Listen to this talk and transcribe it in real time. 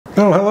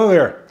Oh, hello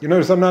there. You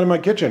notice I'm not in my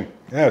kitchen.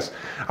 Yes,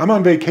 I'm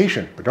on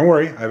vacation, but don't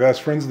worry, I've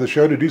asked friends of the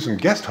show to do some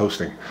guest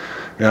hosting.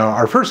 Now,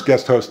 our first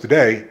guest host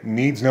today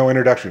needs no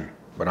introduction,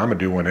 but I'm gonna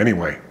do one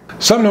anyway.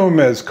 Some know him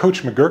as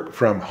Coach McGuirk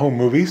from Home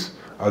Movies,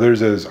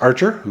 others as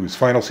Archer, whose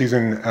final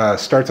season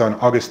starts on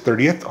August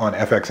 30th on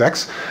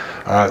FXX,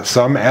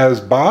 some as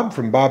Bob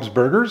from Bob's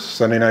Burgers,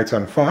 Sunday nights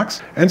on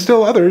Fox, and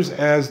still others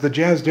as the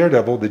Jazz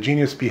Daredevil, the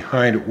genius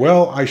behind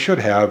Well, I Should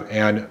Have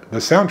and the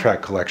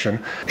soundtrack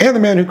collection, and the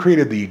man who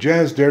created the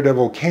Jazz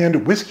Daredevil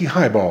canned whiskey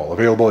highball,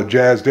 available at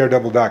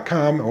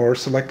jazzdaredevil.com or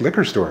select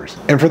liquor stores.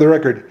 And for the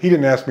record, he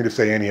didn't ask me to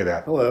say any of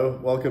that. Hello,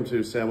 welcome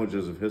to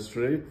Sandwiches of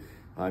History.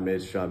 I'm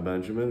Jon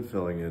Benjamin,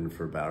 filling in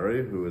for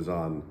Barry, who is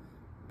on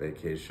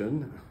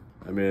vacation.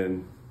 I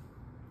mean,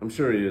 I'm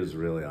sure he is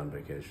really on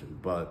vacation,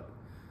 but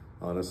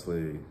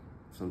honestly,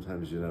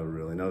 sometimes you never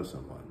really know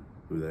someone,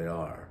 who they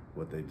are,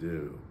 what they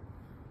do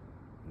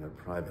in their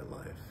private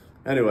life.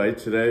 Anyway,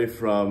 today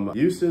from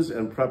Uses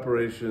and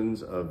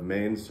Preparations of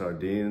Maine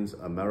Sardines,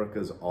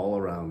 America's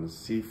All-Around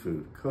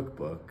Seafood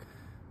Cookbook,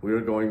 we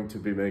are going to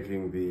be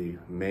making the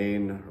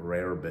Maine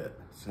Rarebit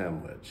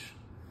Sandwich.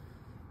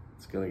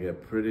 It's gonna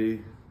get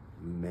pretty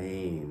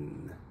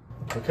Maine.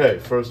 Okay,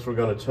 first we're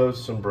gonna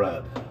toast some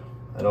bread.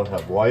 I don't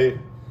have white,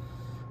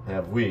 I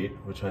have wheat,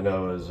 which I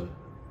know is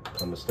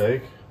a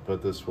mistake,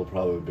 but this will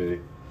probably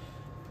be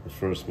the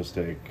first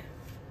mistake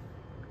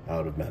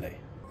out of many.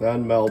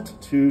 Then melt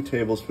 2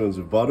 tablespoons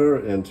of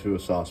butter into a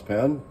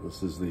saucepan.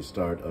 This is the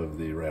start of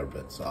the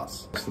rarebit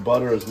sauce. Once the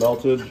butter is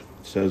melted, it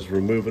says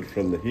remove it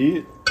from the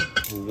heat.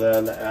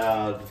 Then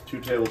add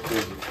 2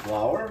 tablespoons of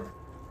flour,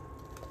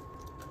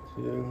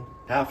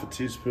 half a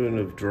teaspoon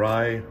of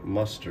dry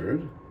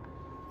mustard,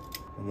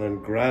 and then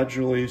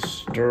gradually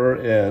stir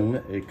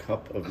in a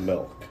cup of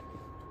milk.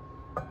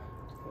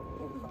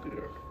 Oh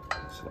dear,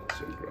 it's not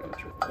so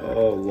gradual.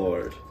 Oh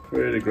Lord,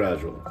 pretty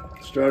gradual.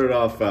 Started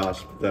off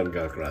fast, but then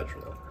got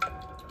gradual.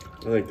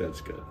 I think that's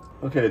good.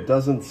 Okay, it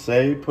doesn't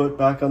say put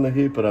back on the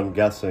heat, but I'm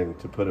guessing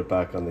to put it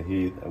back on the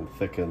heat and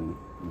thicken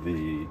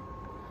the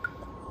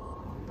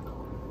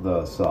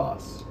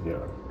sauce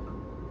here.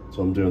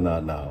 So I'm doing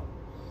that now.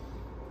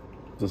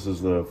 This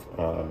is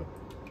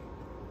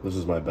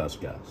my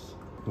best guess.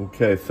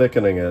 Okay,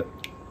 thickening it.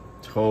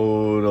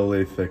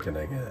 Totally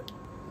thickening it.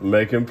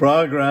 Making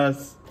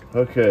progress.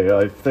 Okay,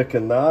 I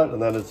thickened that,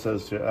 and then it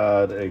says to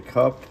add a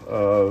cup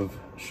of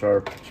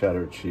sharp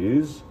cheddar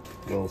cheese,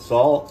 a little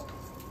salt,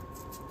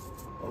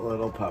 a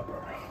little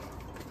pepper,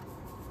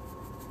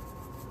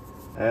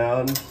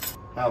 and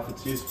half a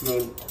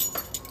teaspoon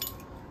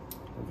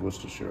of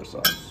Worcestershire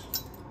sauce.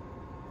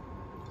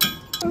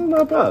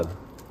 Not bad.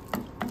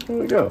 There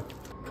we go.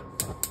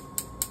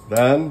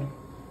 Then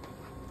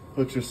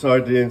put your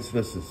sardines,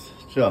 this is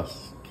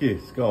just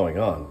keeps going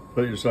on.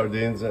 Put your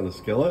sardines in a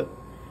skillet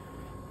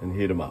and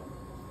heat them up.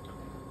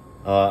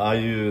 I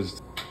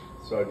used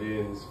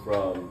sardines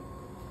from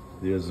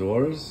the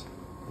Azores,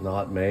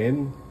 not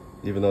Maine,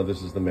 even though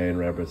this is the Maine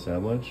Rarebit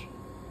Sandwich,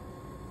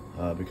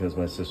 because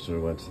my sister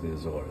went to the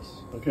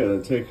Azores. Okay,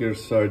 then take your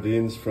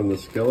sardines from the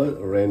skillet,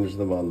 arrange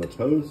them on the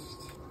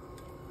toast,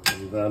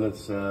 and then it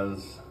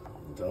says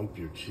dump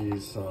your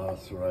cheese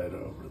sauce right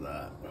over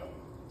that.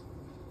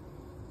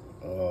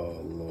 Oh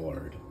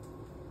Lord.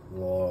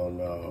 Oh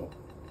no.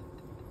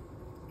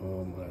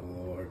 Oh my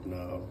Lord,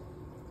 no.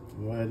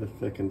 Might have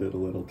thickened it a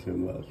little too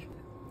much.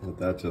 But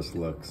that just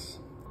looks...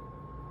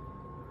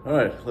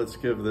 Alright, let's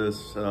give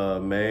this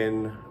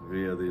Maine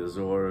via the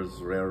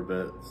Azores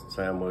Rarebit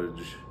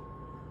Sandwich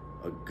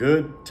a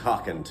good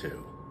talking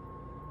to.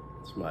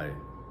 It's my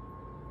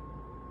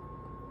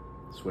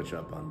switch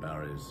up on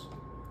Barry's.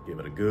 Give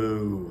it a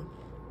go.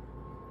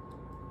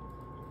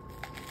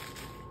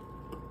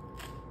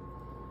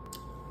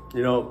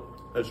 You know,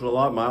 it's a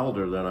lot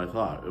milder than I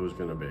thought it was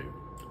going to be.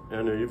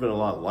 And even a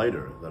lot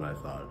lighter than I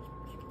thought,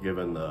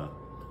 given the,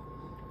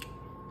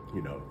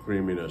 you know,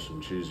 creaminess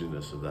and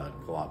cheesiness of that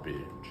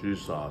floppy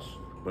cheese sauce.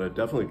 But it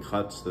definitely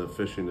cuts the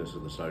fishiness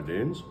of the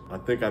sardines. I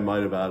think I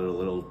might have added a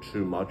little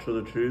too much of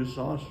the cheese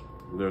sauce.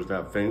 There's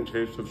that faint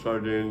taste of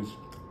sardines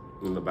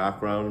in the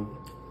background,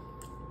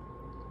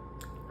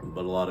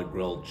 but a lot of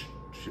grilled,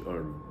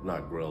 or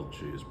not grilled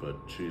cheese,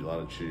 but cheese, a lot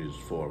of cheese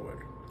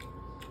forward.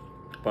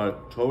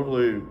 But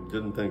totally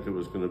didn't think it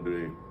was going to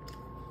be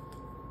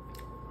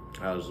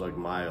as like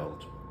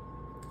mild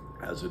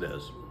as it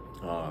is.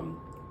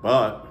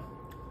 But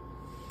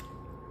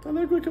I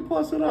think we can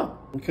plus it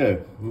up.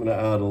 Okay, I'm gonna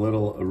add a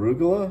little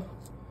arugula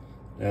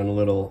and a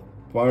little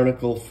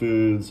Barnacle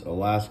Foods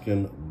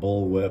Alaskan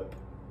Bullwhip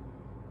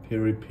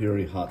Piri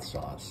Piri hot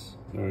sauce.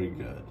 Very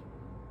good.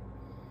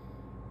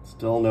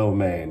 Still no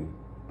Maine,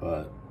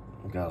 but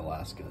we got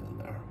Alaska in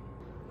there.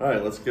 All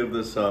right, let's give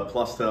this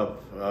plussed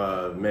up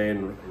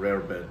Maine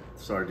Rarebit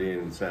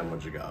Sardine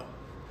Sandwich a go.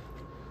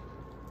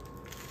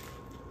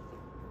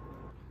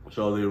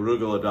 So the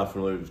arugula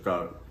definitely has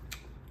got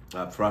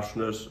that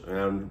freshness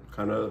and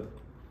kind of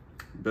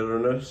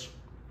bitterness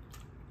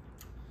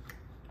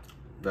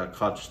that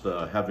cuts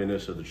the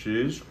heaviness of the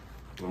cheese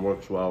and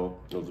works well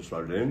with the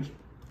sardines.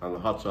 And the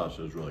hot sauce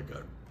is really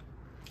good.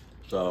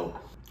 So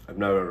I've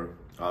never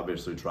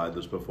obviously tried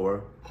this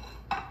before,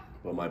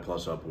 but my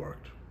plus up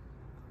worked.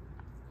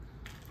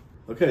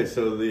 Okay,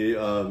 so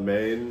the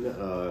Maine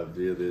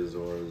via the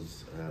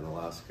Azores and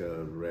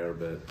Alaska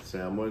Rarebit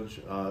Sandwich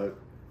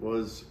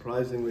was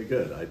surprisingly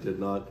good. I did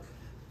not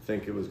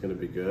think it was going to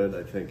be good.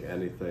 I think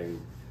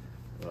anything,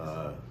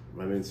 I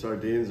mean,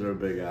 sardines are a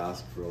big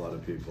ask for a lot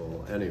of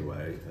people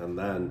anyway, and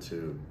then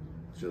to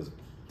just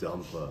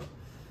dump a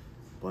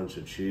bunch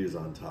of cheese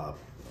on top,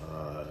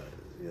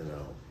 you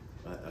know,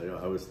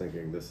 I was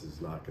thinking this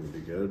is not going to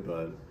be good,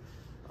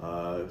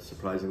 but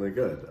surprisingly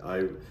good.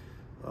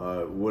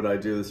 Would I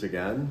do this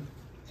again?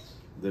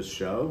 This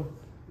show?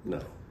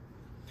 No.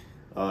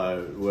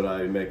 Would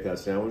I make that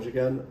sandwich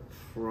again?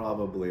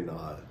 Probably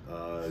not.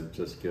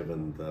 Just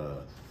given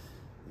the,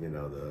 you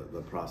know,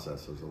 the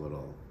process was a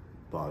little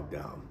bogged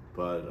down.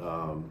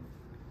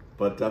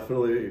 But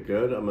definitely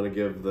good. I'm gonna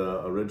give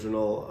the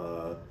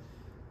original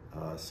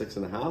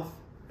 6.5,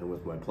 and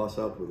with my plus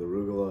up with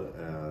arugula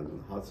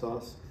and hot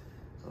sauce,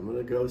 I'm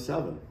gonna go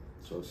 7.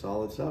 So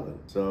solid 7.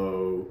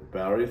 So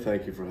Barry,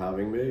 thank you for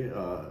having me.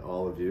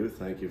 All of you,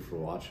 thank you for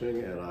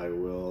watching, and I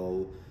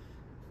will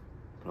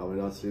probably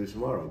not see you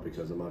tomorrow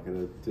because I'm not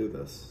gonna do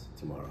this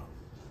tomorrow.